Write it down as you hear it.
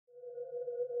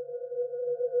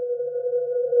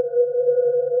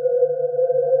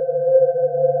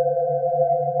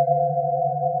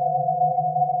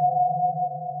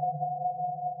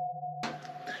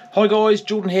Hi guys,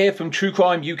 Jordan here from True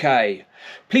Crime UK.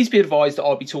 Please be advised that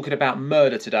I'll be talking about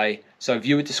murder today, so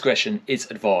viewer discretion is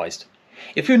advised.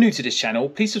 If you're new to this channel,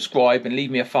 please subscribe and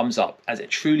leave me a thumbs up, as it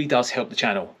truly does help the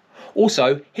channel.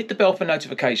 Also, hit the bell for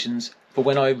notifications for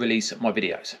when I release my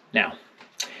videos. Now,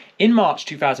 in March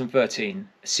 2013,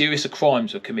 a series of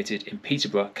crimes were committed in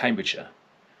Peterborough, Cambridgeshire.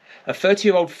 A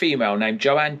 30-year-old female named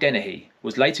Joanne Dennehy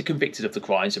was later convicted of the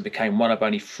crimes and became one of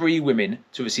only 3 women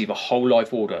to receive a whole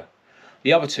life order,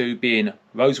 the other 2 being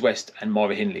Rose West and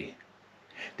Myra Hindley.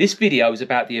 This video is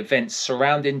about the events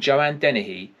surrounding Joanne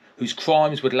Dennehy, whose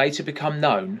crimes would later become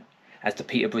known as the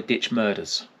Peterborough Ditch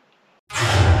Murders.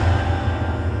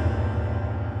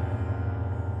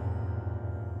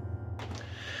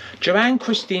 Joanne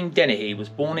Christine Dennehy was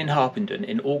born in Harpenden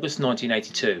in August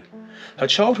 1982. Her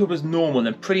childhood was normal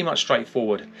and pretty much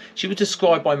straightforward. She was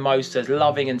described by most as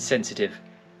loving and sensitive.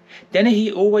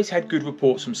 Dennehy always had good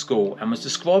reports from school and was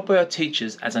described by her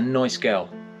teachers as a nice girl.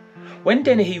 When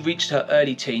Dennehy reached her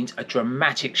early teens, a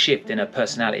dramatic shift in her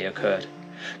personality occurred.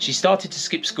 She started to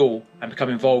skip school and become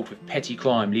involved with petty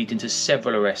crime, leading to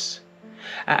several arrests.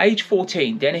 At age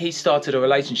 14, Dennehy started a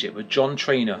relationship with John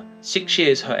Trainer, 6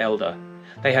 years her elder.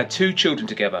 They had 2 children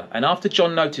together, and after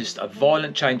John noticed a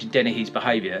violent change in Dennehy's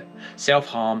behaviour,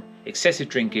 self-harm, excessive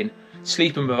drinking,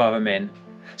 sleeping with other men,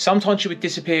 sometimes she would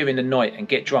disappear in the night and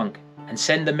get drunk and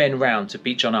send the men round to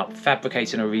beat John up,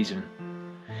 fabricating a reason.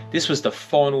 This was the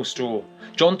final straw.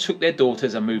 John took their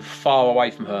daughters and moved far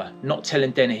away from her, not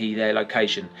telling Dennehy their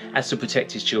location as to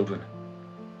protect his children.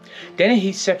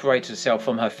 Dennehy separated herself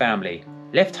from her family,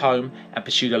 left home and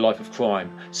pursued a life of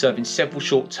crime, serving several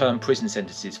short-term prison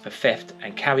sentences for theft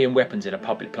and carrying weapons in a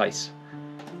public place.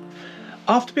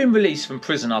 After being released from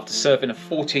prison after serving a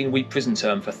 14-week prison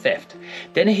term for theft,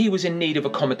 Dennehy was in need of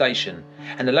accommodation,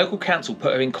 and the local council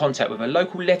put her in contact with a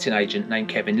local letting agent named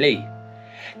Kevin Lee.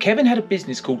 Kevin had a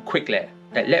business called Quick Let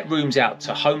that let rooms out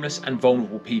to homeless and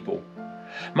vulnerable people.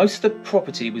 Most of the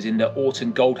property was in the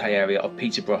Orton Goldhay area of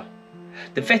Peterborough.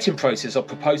 The vetting process of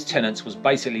proposed tenants was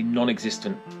basically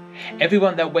non-existent.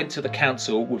 Everyone that went to the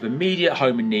council with immediate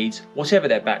homing needs, whatever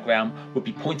their background, would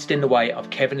be pointed in the way of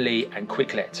Kevin Lee and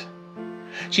Quick Let.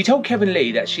 She told Kevin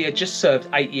Lee that she had just served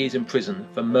 8 years in prison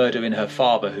for murdering her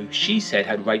father, who she said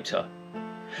had raped her.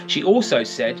 She also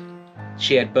said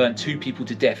she had burnt 2 people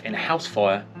to death in a house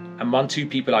fire and run 2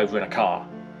 people over in a car.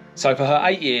 So for her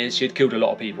 8 years she had killed a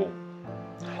lot of people.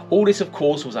 All this of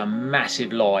course was a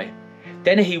massive lie.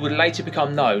 Dennehy would later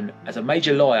become known as a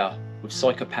major liar with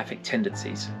psychopathic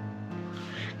tendencies.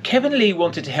 Kevin Lee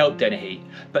wanted to help Dennehy,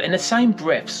 but in the same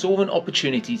breath saw an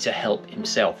opportunity to help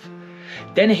himself.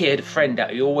 Dennehy had a friend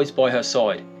that was always by her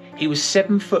side. He was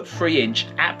 7 foot 3 inch,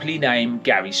 aptly named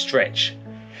Gary Stretch.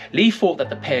 Lee thought that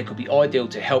the pair could be ideal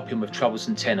to help him with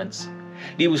troublesome tenants.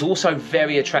 Lee was also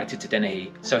very attracted to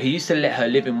Dennehy, so he used to let her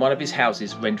live in one of his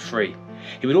houses rent-free.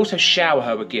 He would also shower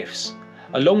her with gifts.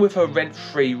 Along with her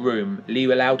rent-free room,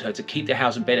 Lee allowed her to keep the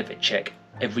housing benefit check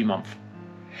every month.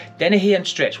 Dennehy and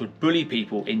Stretch would bully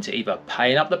people into either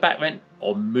paying up the back rent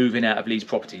or moving out of Lee's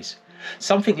properties,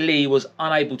 something Lee was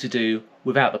unable to do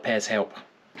without the pair's help.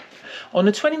 On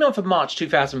the 29th of March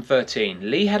 2013,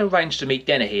 Lee had arranged to meet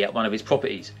Dennehy at one of his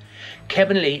properties.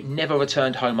 Kevin Lee never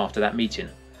returned home after that meeting.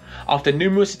 After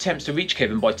numerous attempts to reach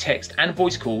Kevin by text and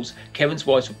voice calls, Kevin's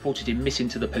wife reported him missing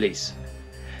to the police.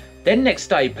 Then next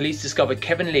day, police discovered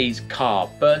Kevin Lee's car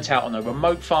burnt out on a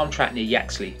remote farm track near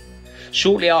Yaxley.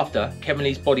 Shortly after, Kevin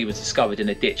Lee's body was discovered in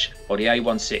a ditch by the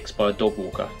A16 by a dog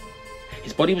walker.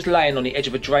 His body was laying on the edge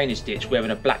of a drainage ditch wearing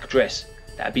a black dress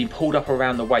that had been pulled up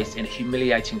around the waist in a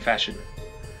humiliating fashion.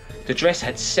 The dress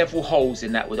had several holes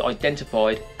in that were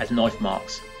identified as knife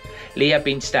marks. Lee had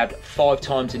been stabbed 5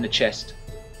 times in the chest.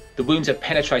 The wounds had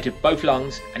penetrated both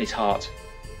lungs and his heart.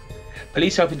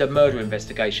 Police opened a murder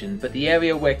investigation, but the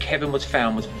area where Kevin was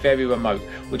found was very remote,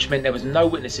 which meant there was no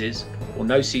witnesses or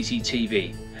no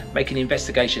CCTV, making the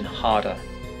investigation harder.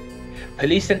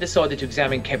 Police then decided to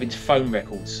examine Kevin's phone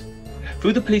records.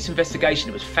 Through the police investigation,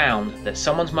 it was found that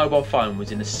someone's mobile phone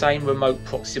was in the same remote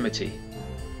proximity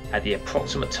at the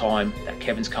approximate time that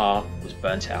Kevin's car was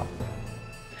burnt out.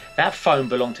 That phone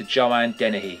belonged to Joanne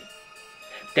Dennehy.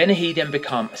 Dennehy then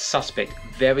became a suspect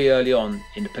very early on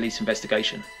in the police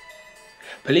investigation.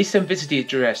 Police then visited the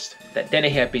address that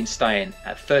Dennehy had been staying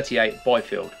at 38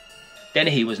 Byfield.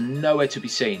 Dennehy was nowhere to be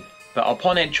seen, but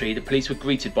upon entry the police were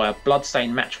greeted by a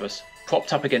blood-stained mattress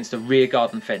propped up against a rear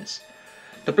garden fence.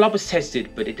 The blood was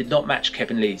tested, but it did not match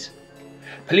Kevin Lee's.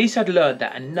 Police had learned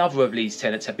that another of Lee's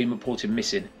tenants had been reported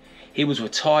missing. He was a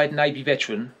retired Navy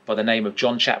veteran by the name of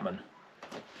John Chapman.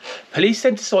 Police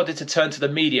then decided to turn to the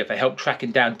media for help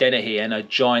tracking down Dennehy and her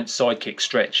giant sidekick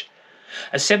Stretch.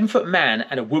 A 7-foot man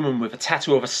and a woman with a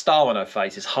tattoo of a star on her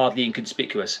face is hardly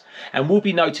inconspicuous and will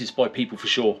be noticed by people for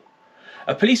sure.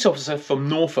 A police officer from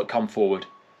Norfolk come forward.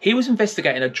 He was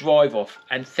investigating a drive-off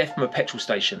and theft from a petrol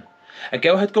station. A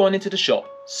girl had gone into the shop,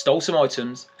 stole some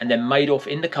items and then made off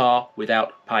in the car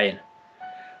without paying.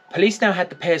 Police now had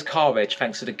the pair's car reg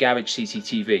thanks to the garage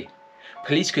CCTV.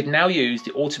 Police could now use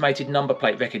the automated number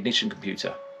plate recognition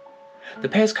computer. The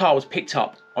pair's car was picked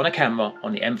up on a camera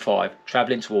on the M5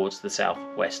 travelling towards the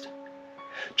southwest.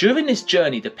 During this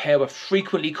journey, the pair were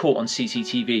frequently caught on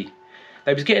CCTV.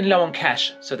 They was getting low on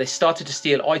cash, so they started to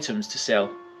steal items to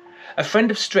sell. A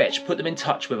friend of Stretch put them in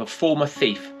touch with a former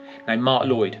thief named Mark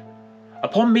Lloyd.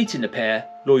 Upon meeting the pair,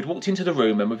 Lloyd walked into the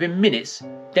room and within minutes,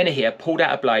 Dennehy pulled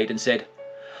out a blade and said,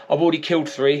 "I've already killed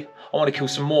 3, I want to kill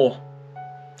some more."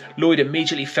 Lloyd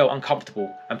immediately felt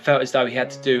uncomfortable and felt as though he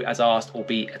had to do as asked or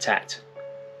be attacked.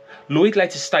 Lloyd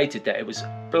later stated that it was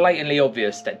blatantly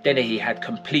obvious that Dennehy had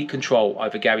complete control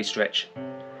over Gary Stretch.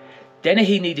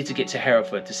 Dennehy needed to get to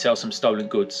Hereford to sell some stolen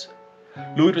goods.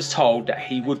 Lloyd was told that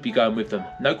he would be going with them,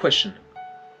 no question.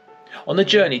 On the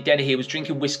journey, Dennehy was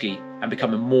drinking whiskey and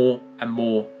becoming more and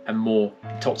more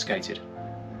intoxicated.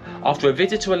 After a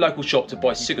visit to a local shop to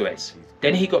buy cigarettes,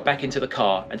 Dennehy got back into the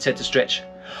car and said to Stretch,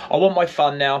 "I want my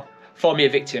fun now, find me a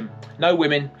victim, no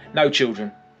women, no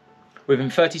children." Within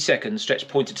 30 seconds, Stretch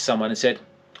pointed to someone and said,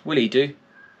 "Will he do?"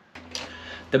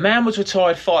 The man was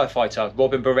retired firefighter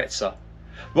Robin Barretza.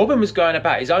 Robin was going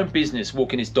about his own business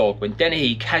walking his dog when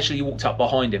Dennehy casually walked up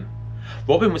behind him.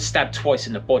 Robin was stabbed twice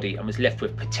in the body and was left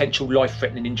with potential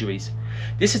life-threatening injuries.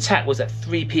 This attack was at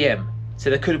 3 p.m, so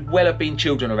there could well have been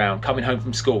children around coming home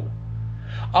from school.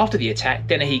 After the attack,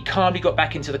 Dennehy calmly got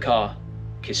back into the car,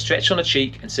 kissed Stretch on the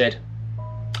cheek and said,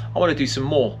 "I want to do some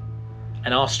more,"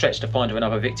 and asked Stretch to find her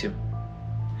another victim.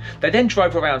 They then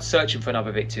drove around searching for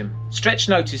another victim. Stretch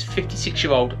noticed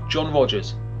 56-year-old John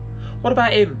Rogers. "What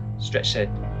about him?" Stretch said.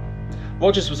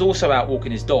 Rogers was also out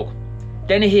walking his dog.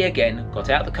 Dennehy again got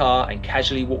out the car and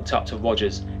casually walked up to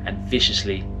Rogers and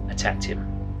viciously attacked him.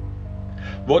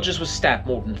 Rogers was stabbed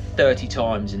more than 30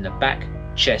 times in the back,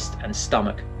 chest and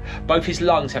stomach. Both his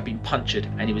lungs had been punctured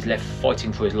and he was left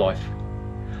fighting for his life.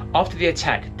 After the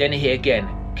attack, Dennehy again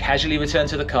casually returned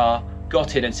to the car,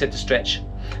 got in and said to Stretch,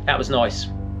 "That was nice.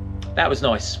 That was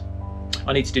nice.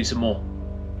 I need to do some more."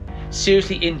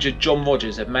 Seriously injured John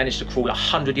Rogers had managed to crawl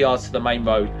 100 yards to the main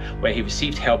road where he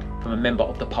received help from a member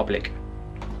of the public.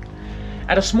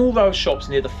 At a small row of shops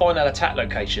near the final attack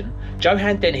location,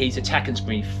 Joanne Dennehy's attacking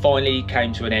spree finally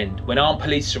came to an end when armed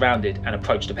police surrounded and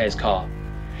approached the pair's car.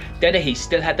 Dennehy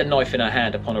still had the knife in her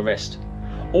hand upon arrest.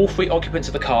 All 3 occupants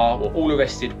of the car were all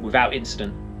arrested without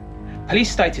incident.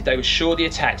 Police stated they were sure the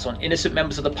attacks on innocent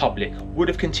members of the public would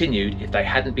have continued if they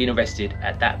hadn't been arrested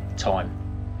at that time.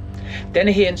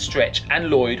 Dennehy and Stretch and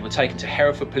Lloyd were taken to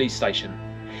Hereford Police Station.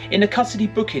 In the custody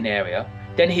booking area,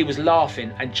 Dennehy was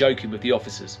laughing and joking with the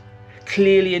officers,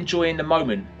 clearly enjoying the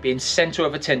moment, being centre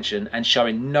of attention and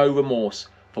showing no remorse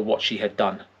for what she had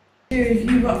done.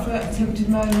 If you got for attempted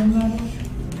murder and murder?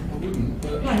 I wouldn't,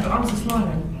 but... No, but I'm just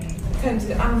smiling.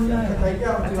 Attempted and murder.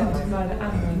 Attempted murder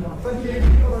and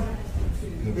murder.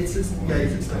 Could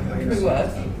be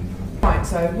worse. Right,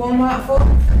 so 1 out of 4,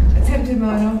 attempted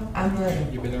murder and murder.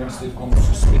 You've been arrested on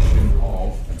suspicion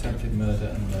of attempted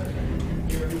murder and murder.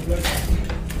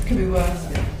 Could be worse.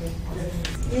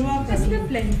 You're welcome. That's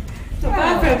lovely. Not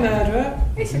bad for a murderer.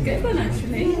 It's a good one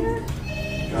actually.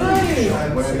 No,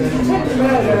 attempted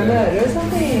murder and murder,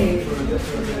 something.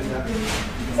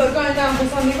 So going down for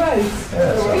Sunday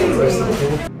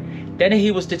Road.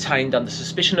 Dennehy was detained under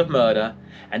suspicion of murder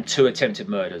and 2 attempted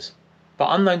murders, but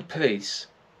unknown to police,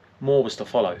 more was to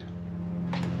follow.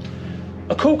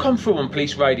 A call come through on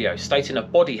police radio stating a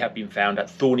body had been found at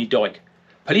Thorney Dyke.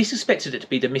 Police suspected it to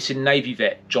be the missing Navy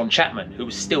vet John Chapman, who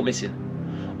was still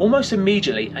missing. Almost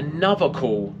immediately, another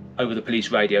call over the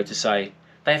police radio to say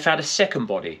they had found a second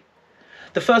body.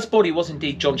 The first body was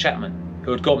indeed John Chapman,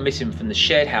 who had gone missing from the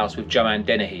shared house with Joanne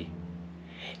Dennehy.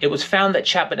 It was found that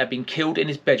Chapman had been killed in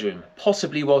his bedroom,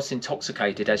 possibly whilst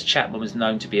intoxicated, as Chapman was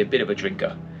known to be a bit of a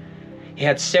drinker. He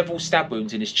had several stab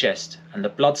wounds in his chest, and the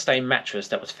blood-stained mattress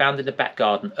that was found in the back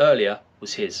garden earlier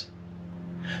was his.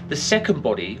 The second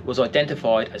body was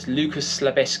identified as Lucas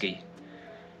Slabeski.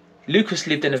 Lucas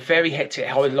lived in a very hectic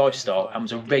lifestyle and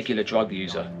was a regular drug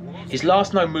user. His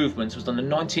last known movements was on the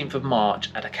 19th of March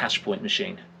at a cash point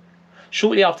machine.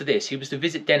 Shortly after this, he was to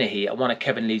visit Dennehy at one of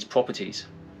Kevin Lee's properties.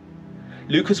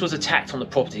 Lucas was attacked on the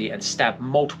property and stabbed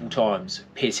multiple times,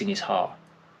 piercing his heart.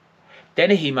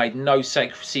 Dennehy made no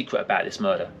secret about this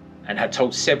murder and had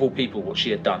told several people what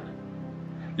she had done.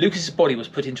 Lucas's body was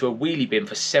put into a wheelie bin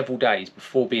for several days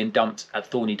before being dumped at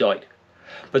Thorney Dyke.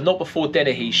 but not before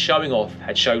Dennehy showing off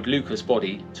had showed Luca's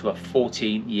body to a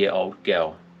 14-year-old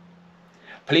girl.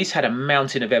 Police had a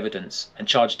mountain of evidence and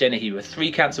charged Dennehy with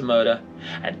 3 counts of murder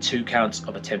and 2 counts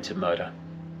of attempted murder.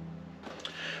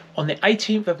 On the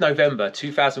 18th of November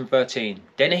 2013,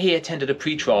 Dennehy attended a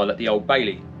pre-trial at the Old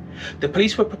Bailey. The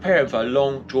police were preparing for a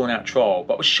long, drawn-out trial,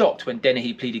 but were shocked when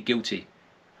Dennehy pleaded guilty.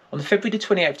 On February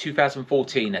 28,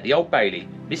 2014, at the Old Bailey,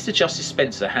 Mr. Justice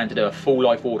Spencer handed her a full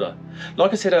life order.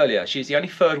 Like I said earlier, she is the only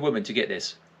 3rd woman to get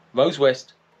this. Rose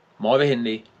West, Myra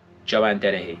Hindley, Joanne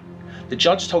Dennehy. The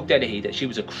judge told Dennehy that she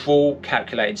was a cruel,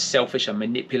 calculating, selfish and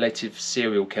manipulative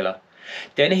serial killer.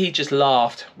 Dennehy just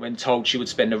laughed when told she would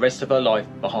spend the rest of her life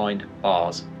behind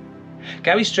bars.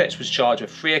 Gary Stretch was charged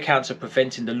with 3 counts of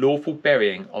preventing the lawful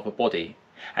burying of a body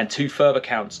and 2 further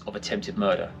counts of attempted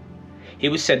murder. He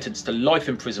was sentenced to life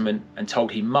imprisonment and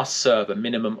told he must serve a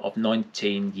minimum of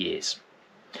 19 years.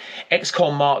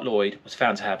 Ex-con Mark Lloyd was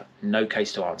found to have no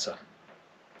case to answer.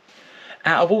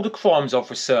 Out of all the crimes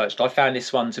I've researched, I found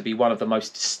this one to be one of the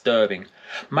most disturbing,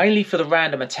 mainly for the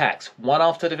random attacks, one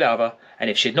after the other,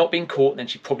 and if she had not been caught, then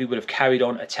she probably would have carried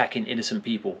on attacking innocent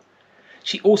people.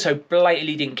 She also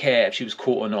blatantly didn't care if she was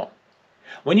caught or not.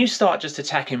 When you start just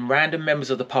attacking random members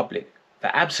of the public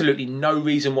for absolutely no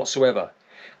reason whatsoever,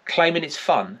 claiming it's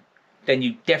fun, then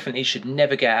you definitely should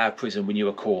never get out of prison when you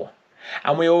are caught.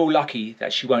 And we're all lucky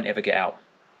that she won't ever get out.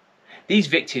 These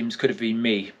victims could have been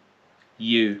me,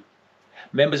 you,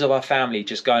 members of our family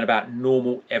just going about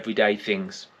normal everyday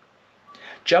things.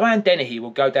 Joanne Dennehy will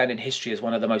go down in history as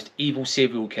one of the most evil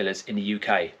serial killers in the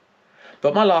UK.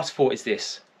 But my last thought is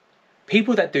this: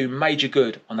 people that do major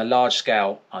good on a large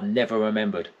scale are never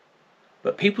remembered.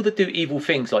 But people that do evil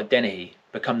things like Dennehy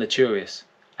become notorious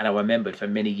and are remembered for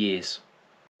many years.